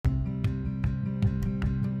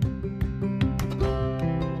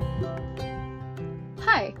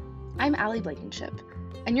I'm Allie Blankenship,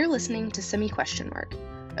 and you're listening to Semi Question Mark,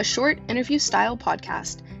 a short interview-style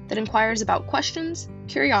podcast that inquires about questions,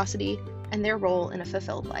 curiosity, and their role in a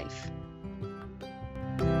fulfilled life.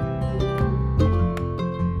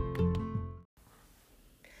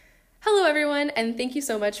 Hello everyone, and thank you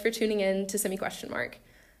so much for tuning in to Semi Question Mark.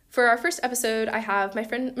 For our first episode, I have my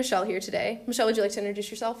friend Michelle here today. Michelle, would you like to introduce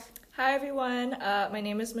yourself? Hi everyone, my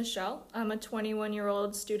name is Michelle. I'm a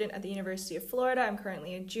 21-year-old student at the University of Florida. I'm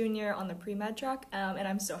currently a junior on the pre-med track, and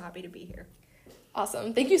I'm so happy to be here.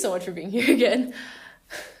 Awesome. Thank you so much for being here again.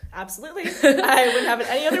 Absolutely. I wouldn't have it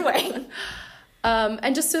any other way.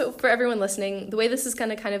 And just so for everyone listening, the way this is going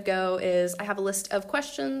to kind of go is I have a list of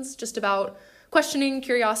questions just about questioning,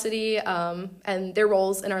 curiosity, and their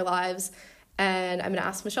roles in our lives. And I'm going to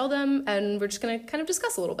ask Michelle them, and we're just going to kind of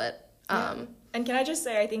discuss a little bit. And can I just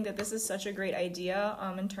say, I think that this is such a great idea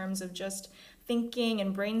in terms of just thinking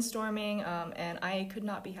and brainstorming, and I could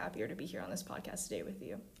not be happier to be here on this podcast today with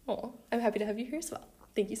you. Oh, I'm happy to have you here as well.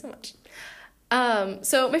 Thank you so much.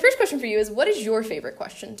 So my first question for you is, what is your favorite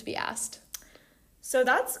question to be asked? So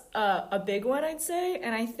that's a big one, I'd say,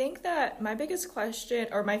 and I think that my biggest question,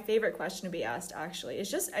 or my favorite question to be asked, actually, is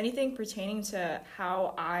just anything pertaining to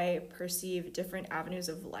how I perceive different avenues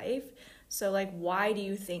of life. So, like, why do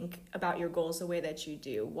you think about your goals the way that you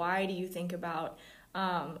do? Why do you think about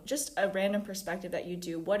just a random perspective that you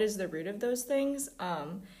do? What is the root of those things?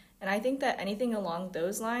 And I think that anything along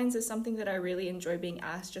those lines is something that I really enjoy being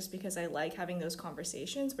asked, just because I like having those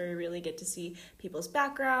conversations where we really get to see people's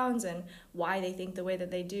backgrounds and why they think the way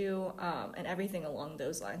that they do, and everything along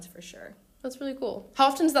those lines for sure. That's really cool. How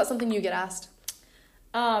often is that something you get asked?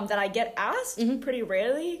 That I get asked? Pretty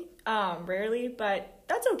rarely, but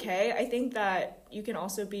that's okay. I think that you can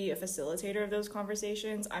also be a facilitator of those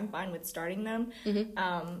conversations. I'm fine with starting them.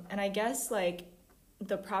 And I guess, like,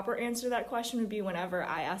 the proper answer to that question would be whenever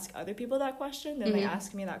I ask other people that question, then they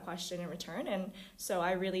ask me that question in return. And so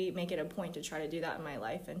I really make it a point to try to do that in my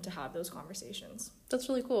life and to have those conversations. That's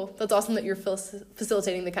really cool. That's awesome that you're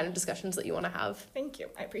facilitating the kind of discussions that you want to have. Thank you.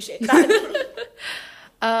 I appreciate that.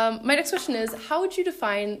 My next question is, how would you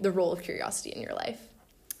define the role of curiosity in your life?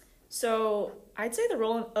 So I'd say the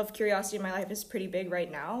role of curiosity in my life is pretty big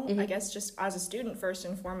right now. I guess just as a student, first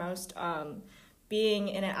and foremost, being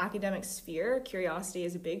in an academic sphere, curiosity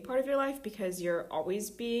is a big part of your life because you're always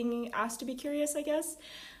being asked to be curious, I guess,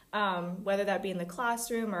 whether that be in the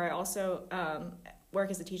classroom, or I also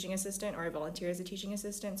work as a teaching assistant, or I volunteer as a teaching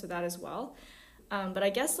assistant, so that as well. But I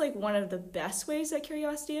guess, like, one of the best ways that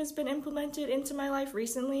curiosity has been implemented into my life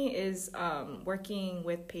recently is working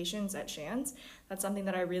with patients at Shands. That's something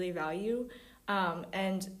that I really value,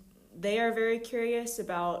 and they are very curious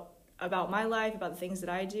about my life, about the things that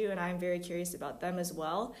I do, and I'm very curious about them as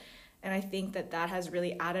well. And I think that that has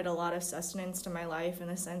really added a lot of sustenance to my life in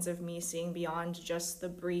the sense of me seeing beyond just the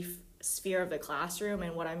brief sphere of the classroom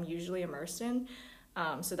and what I'm usually immersed in.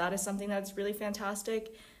 So that is something that's really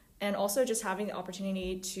fantastic. And also just having the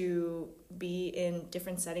opportunity to be in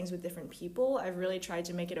different settings with different people, I've really tried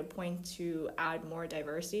to make it a point to add more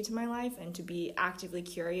diversity to my life and to be actively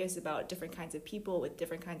curious about different kinds of people with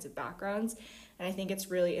different kinds of backgrounds. And I think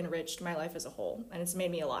it's really enriched my life as a whole, and it's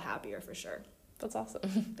made me a lot happier for sure. That's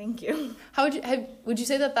awesome. Thank you. How would you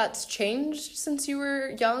say that that's changed since you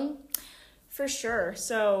were young? For sure.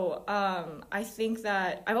 So I think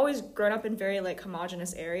that I've always grown up in very, like,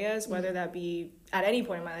 homogenous areas, whether that be at any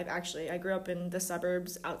point in my life, actually. I grew up in the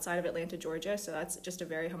suburbs outside of Atlanta, Georgia, so that's just a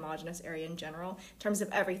very homogenous area in general in terms of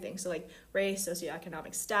everything. So, like, race,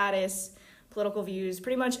 socioeconomic status, political views,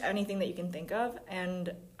 pretty much anything that you can think of.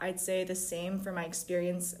 And I'd say the same for my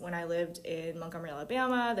experience when I lived in Montgomery,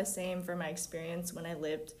 Alabama, the same for my experience when I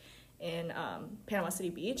lived in Panama City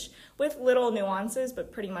Beach, with little nuances,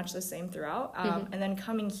 but pretty much the same throughout. And then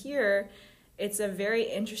coming here, it's a very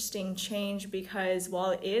interesting change because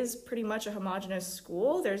while it is pretty much a homogenous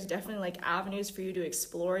school, there's definitely, like, avenues for you to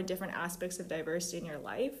explore different aspects of diversity in your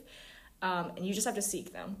life. And you just have to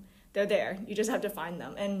seek them. They're there. You just have to find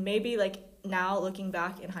them. And maybe, like, now looking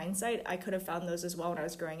back in hindsight, I could have found those as well when I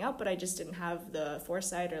was growing up, but I just didn't have the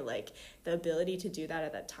foresight or, like, the ability to do that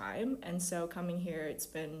at that time. And so coming here, it's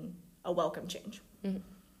been a welcome change.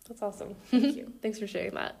 That's awesome. Thank you. Thanks for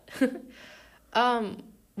sharing that.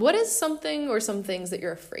 What is something or some things that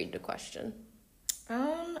you're afraid to question?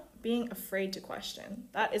 Being afraid to question.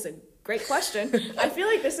 That is a great question. I feel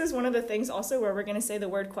like this is one of the things also where we're going to say the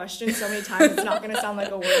word question so many times it's not going to sound like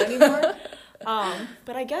a word anymore.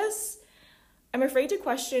 But I guess I'm afraid to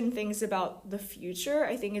question things about the future,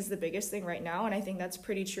 I think, is the biggest thing right now. And I think that's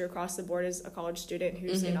pretty true across the board as a college student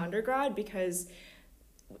who's in undergrad, because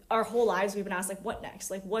our whole lives we've been asked, like, what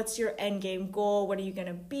next? Like, what's your end game goal? What are you going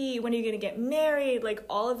to be? When are you going to get married? Like,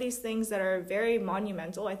 all of these things that are very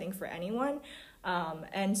monumental, I think, for anyone.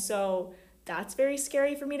 And so that's very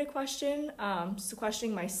scary for me to question. So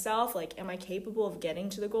questioning myself, like, am I capable of getting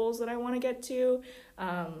to the goals that I want to get to?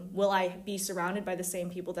 Will I be surrounded by the same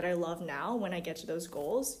people that I love now when I get to those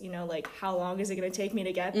goals? You know, like, how long is it going to take me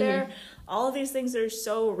to get there? All of these things are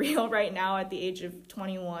so real right now at the age of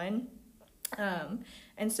 21.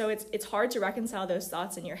 And so it's hard to reconcile those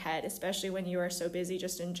thoughts in your head, especially when you are so busy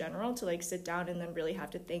just in general, to like sit down and then really have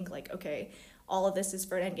to think like, okay, all of this is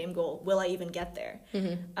for an end game goal. Will I even get there?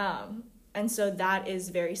 And so that is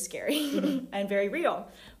very scary and very real,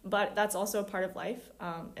 but that's also a part of life.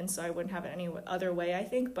 And so I wouldn't have it any other way, I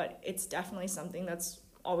think, but it's definitely something that's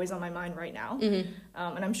always on my mind right now. And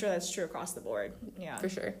I'm sure that's true across the board. Yeah, for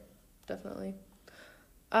sure. Definitely.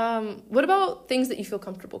 What about things that you feel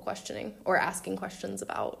comfortable questioning or asking questions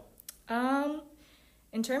about?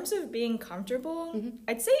 In terms of being comfortable,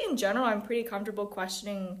 I'd say in general, I'm pretty comfortable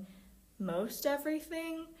questioning most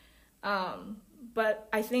everything. But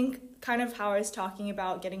I think kind of how I was talking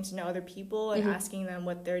about getting to know other people and asking them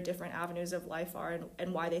what their different avenues of life are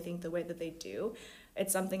and why they think the way that they do,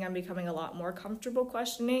 it's something I'm becoming a lot more comfortable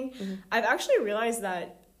questioning. I've actually realized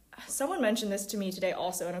that someone mentioned this to me today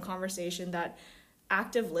also in a conversation, that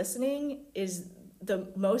active listening is the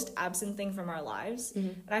most absent thing from our lives.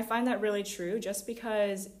 And I find that really true, just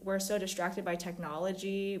because we're so distracted by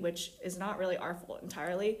technology, which is not really our fault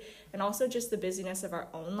entirely, and also just the busyness of our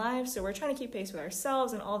own lives. So we're trying to keep pace with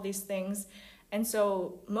ourselves and all these things. And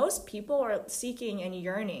so most people are seeking and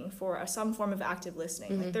yearning for some form of active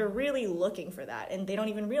listening. Like, they're really looking for that, and they don't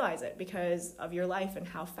even realize it because of your life and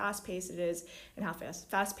how fast-paced it is and how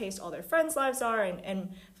fast-paced all their friends' lives are.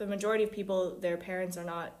 And for the majority of people, their parents are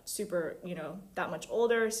not super, that much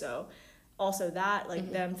older. So also that, like,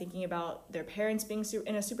 them thinking about their parents being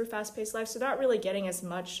in a super fast-paced life. So they're not really getting as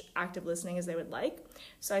much active listening as they would like.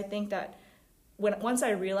 So I think that once I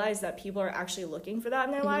realized that people are actually looking for that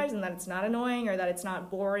in their lives, and that it's not annoying or that it's not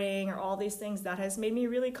boring or all these things, that has made me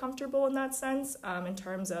really comfortable in that sense, in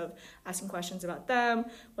terms of asking questions about them,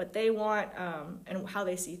 what they want, and how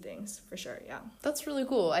they see things, for sure. Yeah, that's really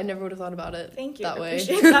cool. I never would have thought about it. Thank you. That way.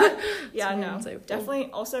 Appreciate that. Yeah, no, insightful. Definitely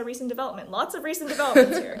also a recent development. Lots of recent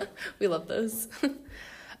developments here. We love those.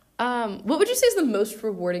 What would you say is the most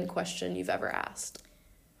rewarding question you've ever asked?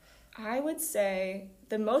 I would say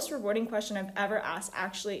the most rewarding question I've ever asked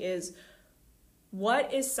actually is,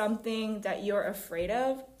 what is something that you're afraid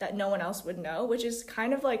of that no one else would know? Which is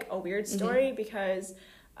kind of like a weird story, because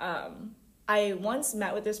I once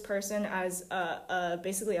met with this person as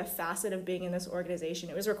basically a facet of being in this organization.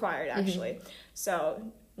 It was required, actually. So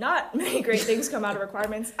not many great things come out of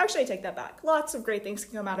requirements. Actually, I take that back. Lots of great things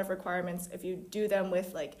can come out of requirements if you do them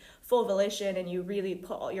with like full volition and you really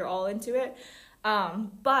put your all into it.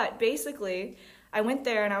 But basically, I went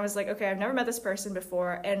there and I was like, okay, I've never met this person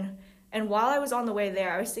before. And while I was on the way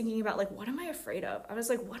there, I was thinking about, like, what am I afraid of? I was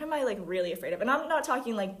like, what am I, like, really afraid of? And I'm not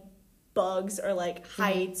talking, like, bugs or, like,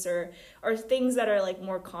 heights or things that are, like,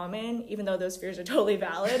 more common, even though those fears are totally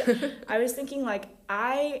valid. I was thinking, like,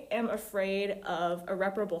 I am afraid of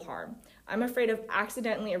irreparable harm. I'm afraid of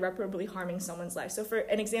accidentally irreparably harming someone's life. So for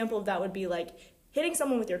an example of that would be, like, hitting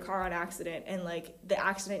someone with your car on accident, and, like, the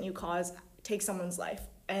accident you cause take someone's life,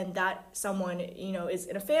 and that someone, is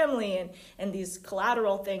in a family, and these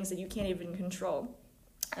collateral things that you can't even control.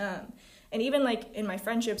 And even like in my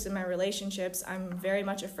friendships and my relationships, I'm very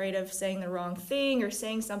much afraid of saying the wrong thing or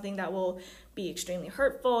saying something that will be extremely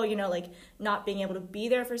hurtful, like not being able to be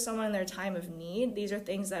there for someone in their time of need. These are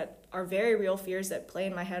things that are very real fears that play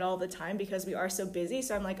in my head all the time because we are so busy.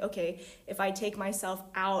 So I'm like, okay, if I take myself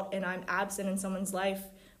out and I'm absent in someone's life,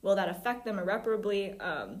 will that affect them irreparably?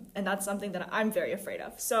 And that's something that I'm very afraid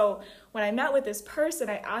of. So when I met with this person,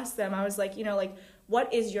 I asked them, I was like,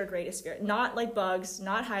 what is your greatest fear? Not like bugs,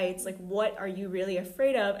 not heights, like what are you really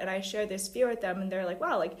afraid of? And I shared this fear with them, and they're like,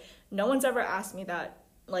 wow, like no one's ever asked me that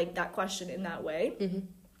question in that way. Mm-hmm.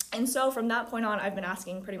 And so from that point on, I've been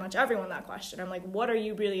asking pretty much everyone that question. I'm like, what are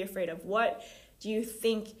you really afraid of? What do you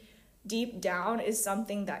think deep down is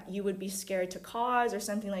something that you would be scared to cause or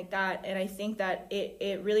something like that? And I think that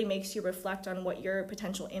it really makes you reflect on what your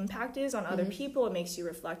potential impact is on other people. It makes you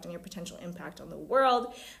reflect on your potential impact on the world.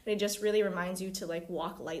 And it just really reminds you to like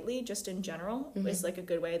walk lightly just in general is like a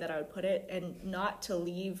good way that I would put it, and not to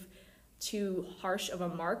leave too harsh of a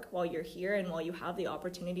mark while you're here and while you have the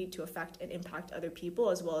opportunity to affect and impact other people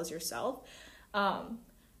as well as yourself.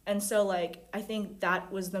 And so, like, I think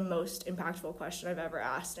that was the most impactful question I've ever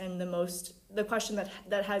asked, and the question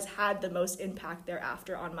that has had the most impact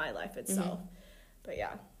thereafter on my life itself. But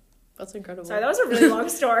yeah. That's incredible. Sorry, that was a really long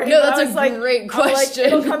story. No, that's a great question.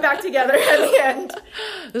 It'll come back together at the end.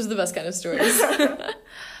 Those are the best kind of stories.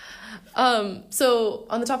 So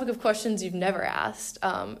on the topic of questions you've never asked,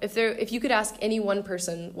 if you could ask any one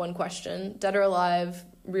person one question, dead or alive,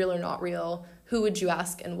 real or not real, who would you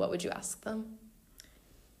ask and what would you ask them?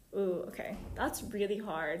 Ooh, okay. That's really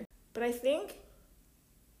hard. But I think,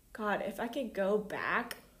 God, if I could go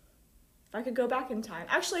back in time.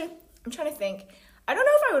 Actually, I'm trying to think. I don't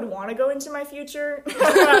know if I would want to go into my future because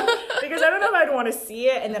I don't know if I'd want to see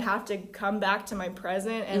it and then have to come back to my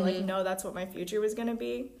present and like know that's what my future was going to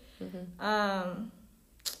be. Let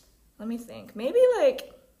me think. Maybe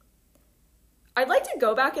like I'd like to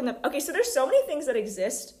go back okay, so there's so many things that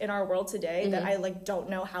exist in our world today that I like don't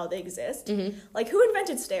know how they exist. Like who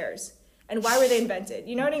invented stairs? And why were they invented?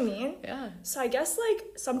 You know what I mean? Yeah. So I guess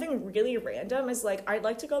like something really random is like I'd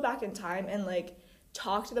like to go back in time and like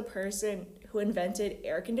talk to the person who invented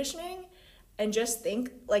air conditioning and just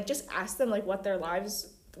ask them like what their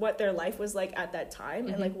life was like at that time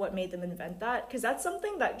and like what made them invent that, because that's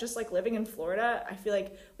something that just like living in Florida I feel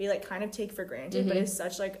like we like kind of take for granted but it's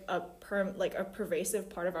such like a pervasive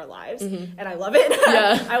part of our lives and I love it.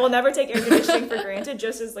 Yeah. I will never take air conditioning for granted,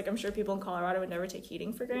 just as like I'm sure people in Colorado would never take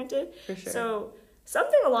heating for granted. For sure. So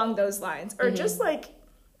something along those lines, or just like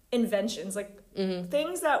inventions, like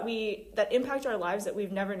things that impact our lives that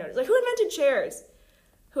we've never noticed. Like who invented chairs?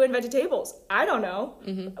 Who invented tables? I don't know.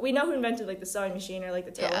 We know who invented like the sewing machine or like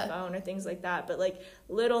the telephone or things like that, but like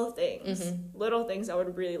little things I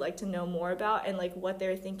would really like to know more about and like what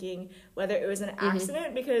they're thinking, whether it was an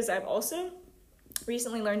accident, because I've also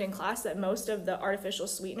recently learned in class that most of the artificial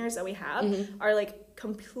sweeteners that we have are like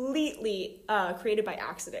completely created by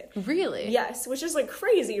accident. Really? Yes, which is like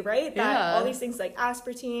crazy, right? That all these things like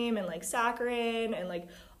aspartame and like saccharin and like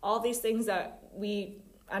all these things that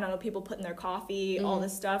I don't know, people put in their coffee, all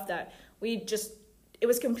this stuff that it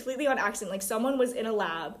was completely on accident. Like someone was in a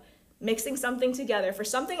lab mixing something together for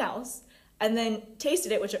something else and then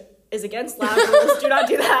tasted it, which is against lab rules. Do not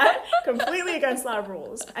do that. Completely against lab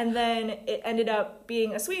rules. And then it ended up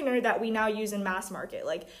being a sweetener that we now use in mass market.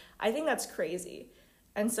 Like, I think that's crazy.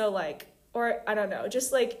 And so like, or I don't know,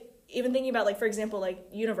 just like even thinking about like, for example, like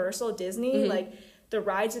Universal, Disney, like the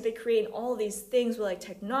rides that they create and all these things with like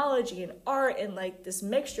technology and art and like this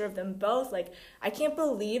mixture of them both. Like I can't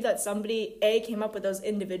believe that somebody came up with those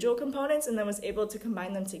individual components and then was able to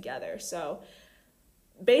combine them together. So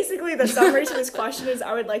basically the summary to this question is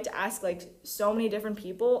I would like to ask like so many different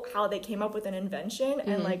people how they came up with an invention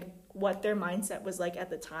and like what their mindset was like at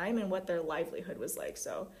the time and what their livelihood was like.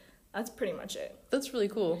 So that's pretty much it. That's really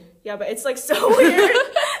cool. Yeah, but it's like so weird.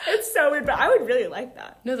 It's so weird, but I would really like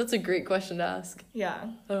that. No, that's a great question to ask. Yeah.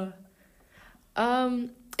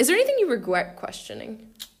 Is there anything you regret questioning?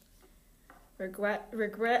 Regret, I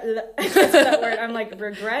can't say that word. I'm like,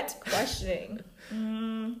 regret questioning.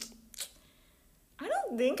 I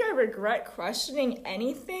don't think I regret questioning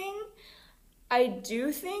anything. I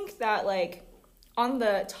do think that, like, on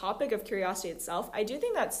the topic of curiosity itself, I do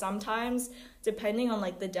think that sometimes, depending on,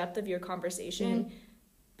 like, the depth of your conversation,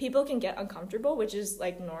 people can get uncomfortable, which is,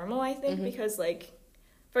 like, normal, I think, because, like,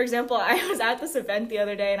 for example, I was at this event the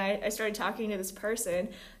other day, and I started talking to this person,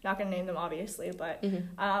 not going to name them, obviously, but,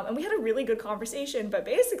 and we had a really good conversation, but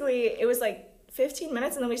basically, it was, like, 15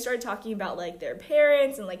 minutes, and then we started talking about, like, their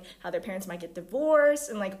parents, and, like, how their parents might get divorced,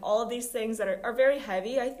 and, like, all of these things that are very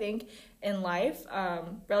heavy, I think, in life,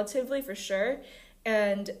 relatively, for sure.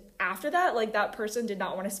 And after that, like, that person did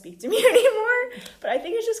not want to speak to me anymore. But I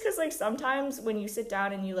think it's just because, like, sometimes when you sit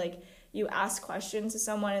down and you, like, you ask questions to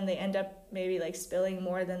someone and they end up maybe, like, spilling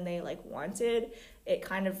more than they, like, wanted, it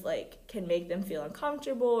kind of, like, can make them feel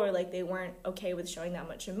uncomfortable or, like, they weren't okay with showing that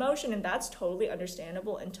much emotion. And that's totally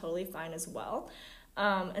understandable and totally fine as well.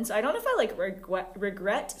 And so I don't know if I, like,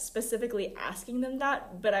 regret specifically asking them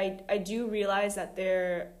that, but I do realize that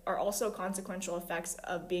there are also consequential effects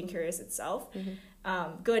of being curious itself.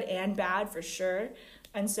 Good and bad for sure.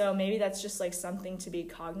 And so maybe that's just like something to be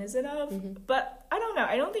cognizant of. But I don't know.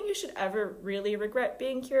 I don't think you should ever really regret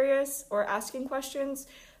being curious or asking questions,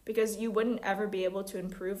 because you wouldn't ever be able to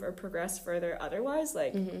improve or progress further otherwise.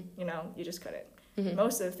 Like, you know, you just couldn't.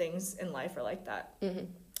 Most of the things in life are like that.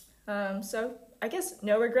 So I guess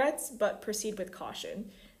no regrets, but proceed with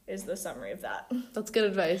caution is the summary of that. That's good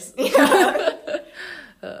advice. Yeah.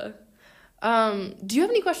 Do you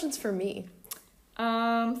have any questions for me?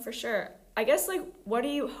 For sure. I guess, like, what are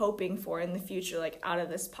you hoping for in the future, like, out of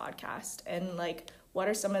this podcast? And, like, what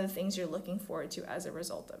are some of the things you're looking forward to as a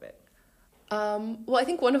result of it? Well, I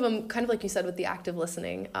think one of them, kind of like you said with the active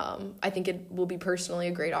listening, I think it will be personally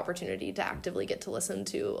a great opportunity to actively get to listen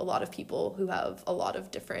to a lot of people who have a lot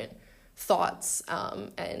of different thoughts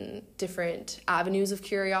and different avenues of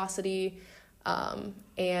curiosity.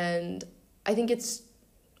 And I think it's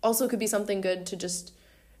also could be something good to just,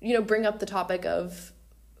 bring up the topic of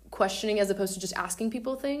questioning as opposed to just asking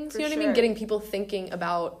people things. What I mean? Getting people thinking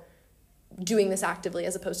about doing this actively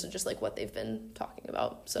as opposed to just like what they've been talking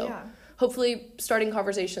about. So hopefully starting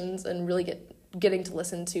conversations and really getting to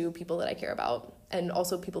listen to people that I care about and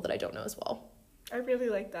also people that I don't know as well. I really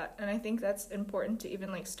like that, and I think that's important to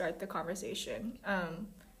even like start the conversation.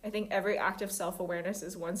 I think every act of self-awareness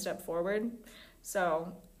is one step forward,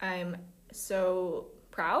 so I'm so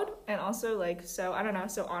proud and also like so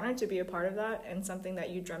honored to be a part of that and something that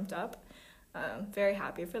you dreamt up. Very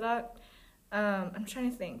happy for that. I'm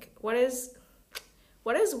trying to think, what is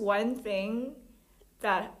one thing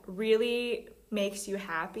that really makes you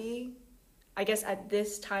happy, I guess, at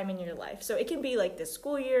this time in your life? So it can be like this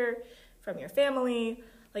school year, from your family,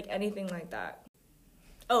 like anything like that.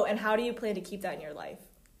 Oh, and how do you plan to keep that in your life?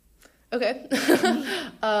 Okay.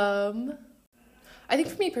 I think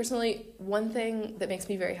for me personally, one thing that makes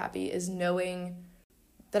me very happy is knowing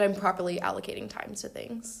that I'm properly allocating time to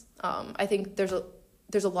things. I think there's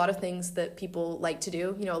a lot of things that people like to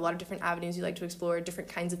do, a lot of different avenues you like to explore,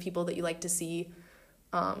 different kinds of people that you like to see.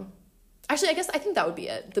 Actually, I think that would be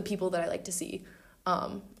it, the people that I like to see.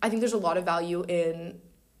 I think there's a lot of value in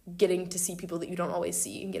getting to see people that you don't always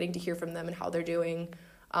see and getting to hear from them and how they're doing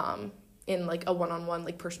in like a one-on-one,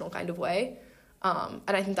 like personal kind of way. And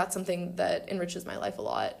I think that's something that enriches my life a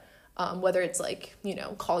lot. Whether it's like,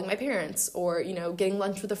 calling my parents or, getting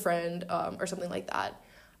lunch with a friend or something like that.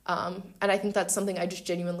 And I think that's something I just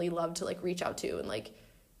genuinely love to like reach out to and like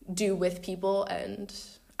do with people. And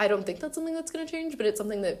I don't think that's something that's going to change, but it's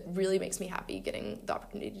something that really makes me happy getting the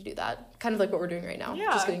opportunity to do that. Kind of like what we're doing right now. Yeah.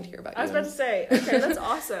 Just getting to hear about you. I was about to say, okay, that's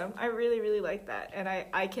awesome. I really, really like that. And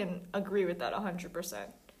I can agree with that 100%.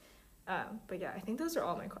 But yeah, I think those are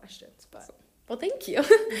all my questions. But well, thank you.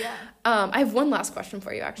 Yeah. I have one last question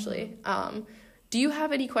for you, actually. Mm-hmm. Do you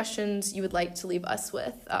have any questions you would like to leave us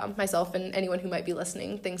with, myself and anyone who might be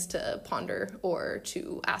listening, things to ponder or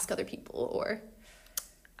to ask other people or...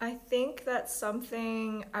 I think that's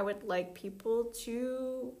something I would like people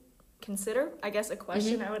to consider. I guess a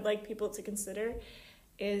question I would like people to consider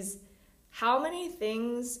is how many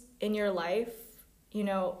things in your life,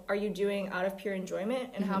 are you doing out of pure enjoyment,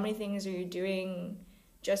 and how many things are you doing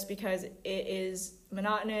just because it is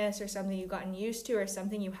monotonous or something you've gotten used to or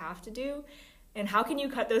something you have to do, and how can you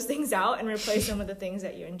cut those things out and replace them with the things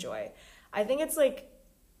that you enjoy? I think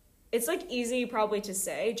it's easy probably to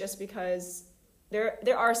say just because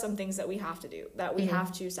there are some things that we have to do, that we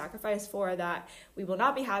have to sacrifice for, that we will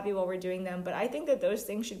not be happy while we're doing them. But I think that those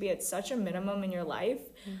things should be at such a minimum in your life.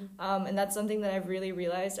 And that's something that I've really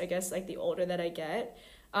realized, I guess, like the older that I get.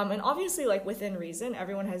 And obviously, like within reason,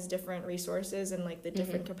 everyone has different resources and like the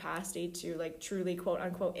different capacity to like truly quote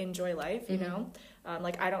unquote enjoy life,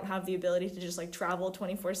 like I don't have the ability to just like travel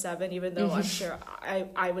 24/7, even though I'm sure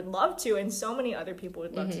I would love to. And so many other people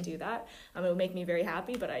would love to do that. It would make me very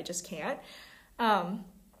happy, but I just can't.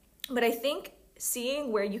 But I think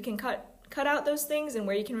seeing where you can cut out those things and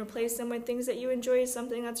where you can replace them with things that you enjoy is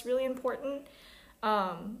something that's really important.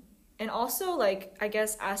 And also, like, I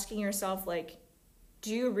guess asking yourself, like,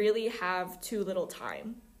 do you really have too little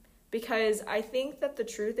time? Because I think that the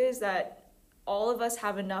truth is that all of us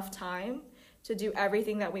have enough time to do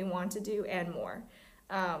everything that we want to do and more.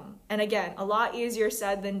 And again, a lot easier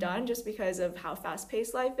said than done just because of how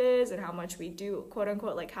fast-paced life is and how much we do,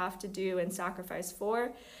 quote-unquote, like have to do and sacrifice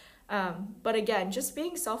for. But again, just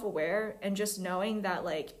being self-aware and just knowing that,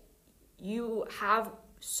 like, you have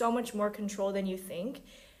so much more control than you think.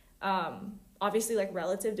 Obviously, like,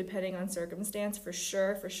 relative, depending on circumstance, for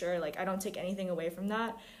sure. Like, I don't take anything away from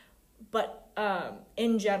that. But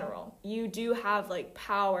in general, you do have, like,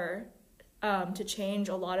 power to change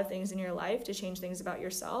a lot of things in your life, to change things about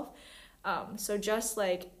yourself. So just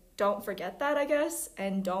like, don't forget that, I guess,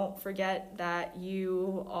 and don't forget that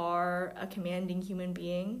you are a commanding human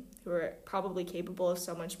being who are probably capable of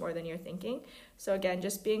so much more than you're thinking. So again,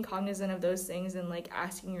 just being cognizant of those things and like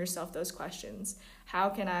asking yourself those questions. How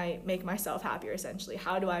can I make myself happier, essentially?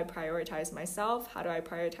 How do I prioritize myself? How do I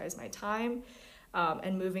prioritize my time?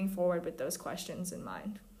 And moving forward with those questions in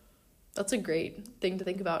mind. That's a great thing to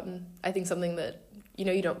think about, and I think something that,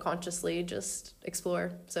 you don't consciously just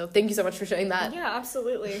explore. So thank you so much for sharing that. Yeah,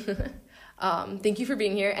 absolutely. Thank you for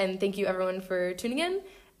being here, and thank you everyone for tuning in,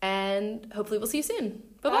 and hopefully we'll see you soon.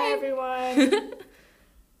 Bye-bye. Bye, everyone.